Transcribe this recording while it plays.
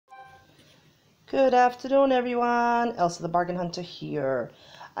Good afternoon, everyone. Elsa the Bargain Hunter here.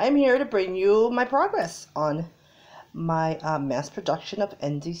 I'm here to bring you my progress on my mass production of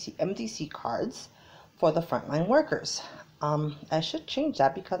MDC cards for the frontline workers. I should change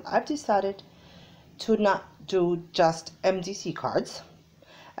that because I've decided to not do just MDC cards.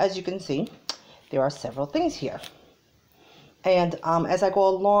 As you can see, there are several things here. And as I go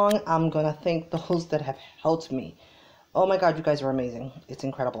along, I'm going to thank those that have helped me. Oh my God, you guys are amazing. It's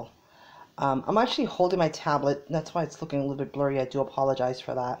incredible. I'm actually holding my tablet. That's why it's looking a little bit blurry. I do apologize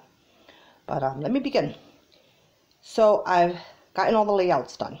for that. But let me begin. So I've gotten all the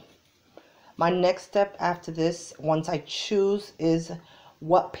layouts done. My next step after this, once I choose, is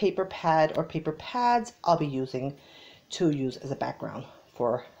what paper pad or paper pads I'll be using to use as a background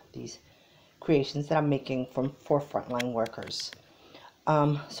for these creations that I'm making for frontline workers.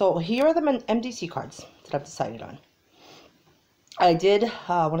 So here are the MDC cards that I've decided on. I did,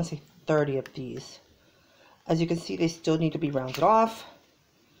 I want to say 30 of these. As you can see, they still need to be rounded off,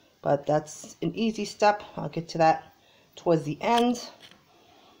 but that's an easy step. I'll get to that towards the end.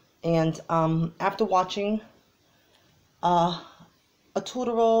 And after watching a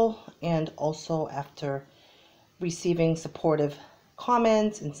tutorial and also after receiving supportive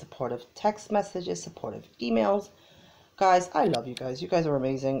comments and supportive text messages, supportive emails, guys, I love you guys. You guys are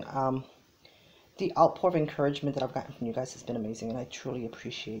amazing. The outpour of encouragement that I've gotten from you guys has been amazing, and I truly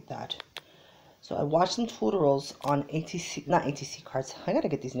appreciate that. So I watched some tutorials on not ATC cards. I gotta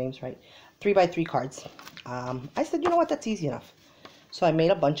get these names right. 3x3 cards. I said, you know what, that's easy enough. So I made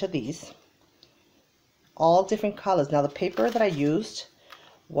a bunch of these, all different colors. Now the paper that I used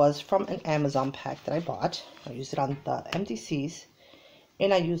was from an Amazon pack that I bought. I used it on the MDCs,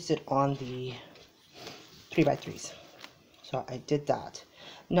 and I used it on the 3x3s. So I did that.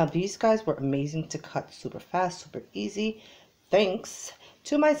 Now these guys were amazing to cut, super fast, super easy, thanks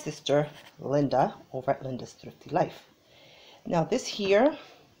to my sister Linda over at Linda's Thrifty Life. Now this here,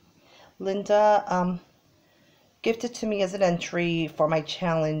 Linda gifted to me as an entry for my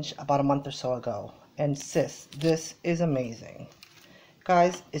challenge about a month or so ago. And sis, this is amazing.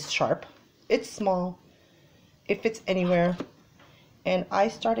 Guys, it's sharp, it's small, it fits anywhere. And I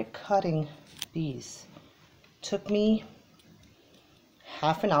started cutting these. Took me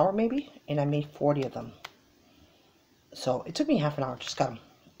half an hour maybe, and I made 40 of them. So it took me half an hour, just cut them.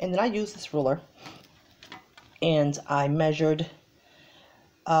 And then I used this ruler and I measured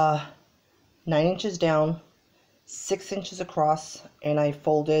 9 inches down, 6 inches across, and I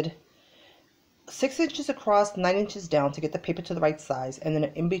folded 6 inches across, 9 inches down to get the paper to the right size, and then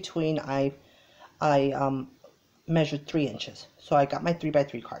in between I measured 3 inches. So I got my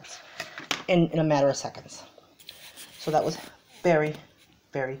 3x3 cards in a matter of seconds. So that was very,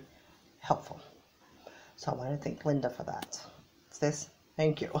 very helpful. So I want to thank Linda for that. Sis,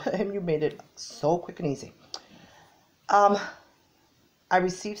 thank you. And you made it so quick and easy. I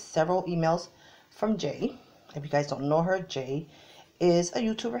received several emails from Jay. If you guys don't know her, Jay is a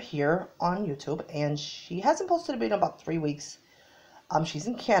YouTuber here on YouTube, and she hasn't posted a video in about 3 weeks. She's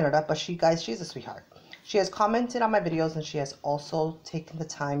in Canada, but she's a sweetheart. She has commented on my videos, and she has also taken the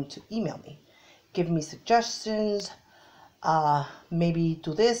time to email me, giving me suggestions. Maybe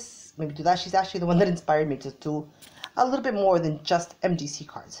do this, maybe do that. She's actually the one that inspired me to do a little bit more than just MDC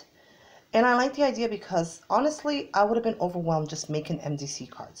cards. And I like the idea because honestly, I would have been overwhelmed just making MDC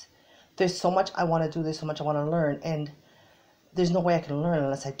cards. There's so much I want to do, there's so much I want to learn, and there's no way I can learn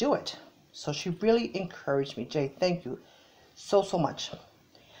unless I do it. So she really encouraged me. Jay, thank you so much.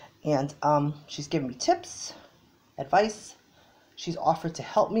 And she's given me tips, advice. She's offered to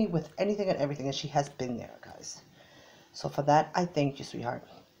help me with anything and everything, and she has been there, guys. So for that, I thank you, sweetheart.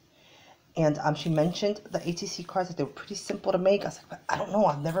 And she mentioned the ATC cards, that they were pretty simple to make. I was like, but I don't know,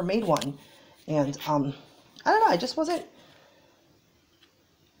 I've never made one. And I don't know,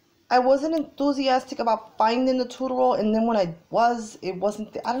 I wasn't enthusiastic about finding the tutorial. And then when I was, it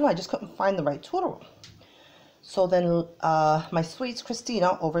wasn't, I don't know, I just couldn't find the right tutorial. So then my sweets,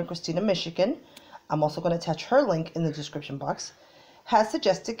 Christina, over in Christina, Michigan, I'm also going to attach her link in the description box, has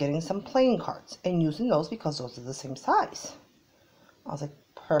suggested getting some playing cards and using those because those are the same size. I was like,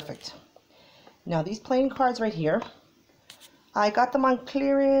 perfect. Now these playing cards right here, I got them on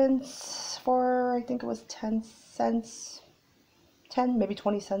clearance for, I think it was 10 cents, 10, maybe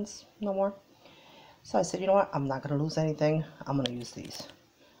 20 cents, no more. So I said, you know what, I'm not going to lose anything. I'm going to use these.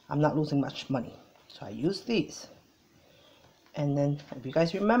 I'm not losing much money. So I used these. And then, if you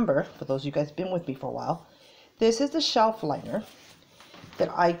guys remember, for those of you guys who've been with me for a while, this is the shelf liner that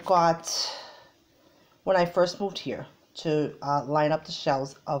I got when I first moved here to line up the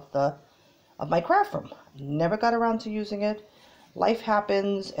shelves of my craft room. Never got around to using it. Life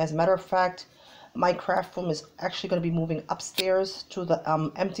happens. As a matter of fact, my craft room is actually going to be moving upstairs to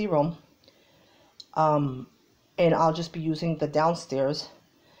the empty room. And I'll just be using the downstairs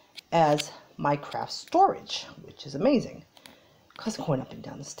as my craft storage, which is amazing. Because going up and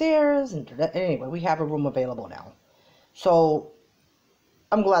down the stairs, and anyway, we have a room available now. So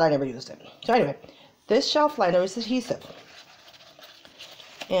I'm glad I never used it. So anyway, this shelf liner is adhesive.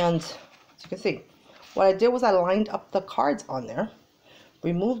 And as you can see, what I did was I lined up the cards on there,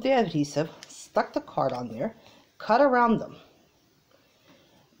 removed the adhesive, stuck the card on there, cut around them.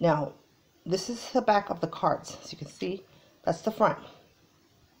 Now, this is the back of the cards. As you can see, that's the front.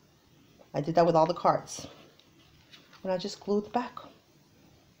 I did that with all the cards. And I just glued the back.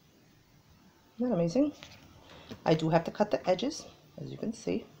 Isn't that amazing? I do have to cut the edges, as you can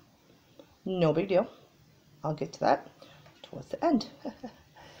see. No big deal. I'll get to that towards the end.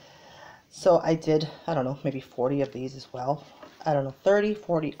 So I did, I don't know, maybe 40 of these as well. I don't know, 30,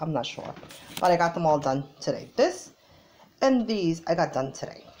 40, I'm not sure. But I got them all done today. This and these I got done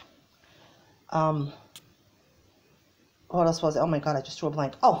today. What else was it? Oh my god, I just drew a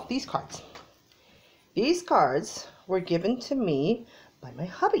blank. Oh, these cards. These cards were given to me by my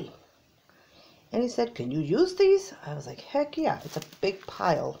hubby. And he said, can you use these? I was like, heck yeah. It's a big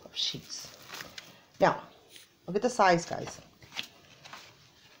pile of sheets. Now, look at the size, guys.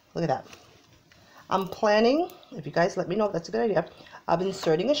 Look at that. I'm planning, if you guys let me know if that's a good idea, of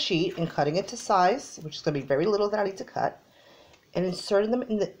inserting a sheet and cutting it to size, which is going to be very little that I need to cut, and inserting them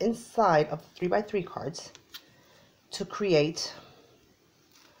in the inside of the 3x3 cards to create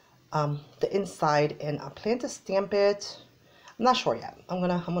the inside, and I plan to stamp it. I'm not sure yet. I'm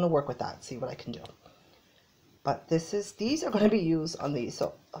gonna work with that, see what I can do. But these are gonna be used on these.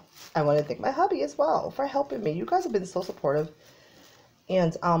 So I want to thank my hubby as well for helping me. You guys have been so supportive,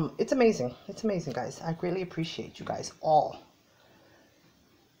 and it's amazing. It's amazing, guys. I greatly appreciate you guys all.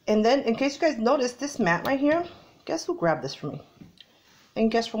 And then, in case you guys noticed, this mat right here, guess who grabbed this for me?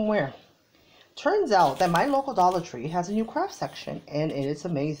 And guess from where? Turns out that my local Dollar Tree has a new craft section, and it is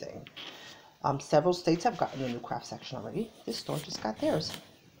amazing. Several states have gotten a new craft section already. This store just got theirs.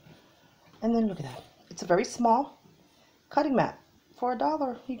 And then look at that. It's a very small cutting mat for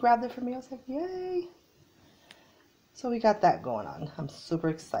 $1. He grabbed it for me. I was like, yay. So we got that going on. I'm super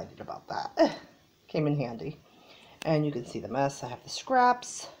excited about that. Came in handy. And you can see the mess. I have the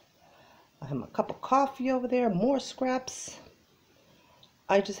scraps. I have my cup of coffee over there. More scraps.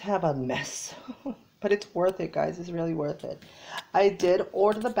 I just have a mess. But it's worth it, guys. It's really worth it. I did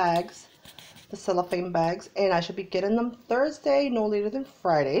order the bags. The cellophane bags, and I should be getting them Thursday, no later than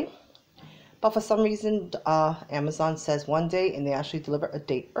Friday. But for some reason, Amazon says one day, and they actually deliver a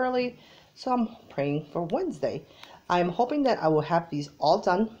date early. So I'm praying for Wednesday. I'm hoping that I will have these all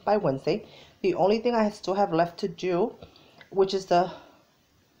done by Wednesday. The only thing I still have left to do, which is the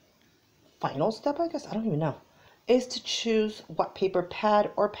final step, I guess, I don't even know, is to choose what paper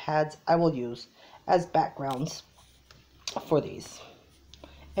pad or pads I will use as backgrounds for these.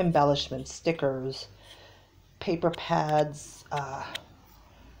 Embellishments, stickers, paper pads,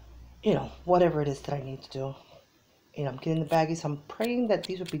 you know, whatever it is that I need to do. You know, I'm getting the baggies. So I'm praying that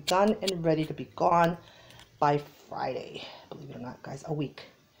these will be done and ready to be gone by Friday. Believe it or not, guys, a week.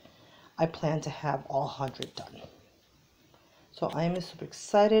 I plan to have all 100 done. So I am super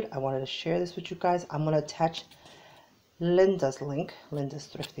excited. I wanted to share this with you guys. I'm going to attach Linda's link, Linda's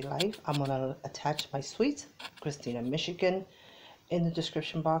Thrifty Life. I'm going to attach my sweets, Christina, Michigan, in the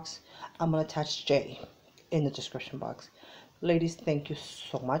description box. I'm going to attach Jay in the description box. Ladies, thank you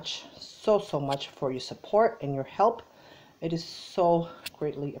so much, so much for your support and your help. It is so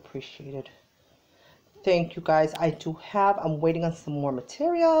greatly appreciated. Thank you, guys. I'm waiting on some more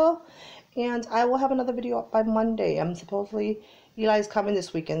material, and I will have another video up by Monday. Supposedly Eli's coming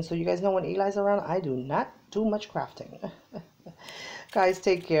this weekend, so you guys know when Eli's around, I do not do much crafting. Guys,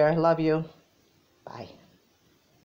 take care. Love you. Bye.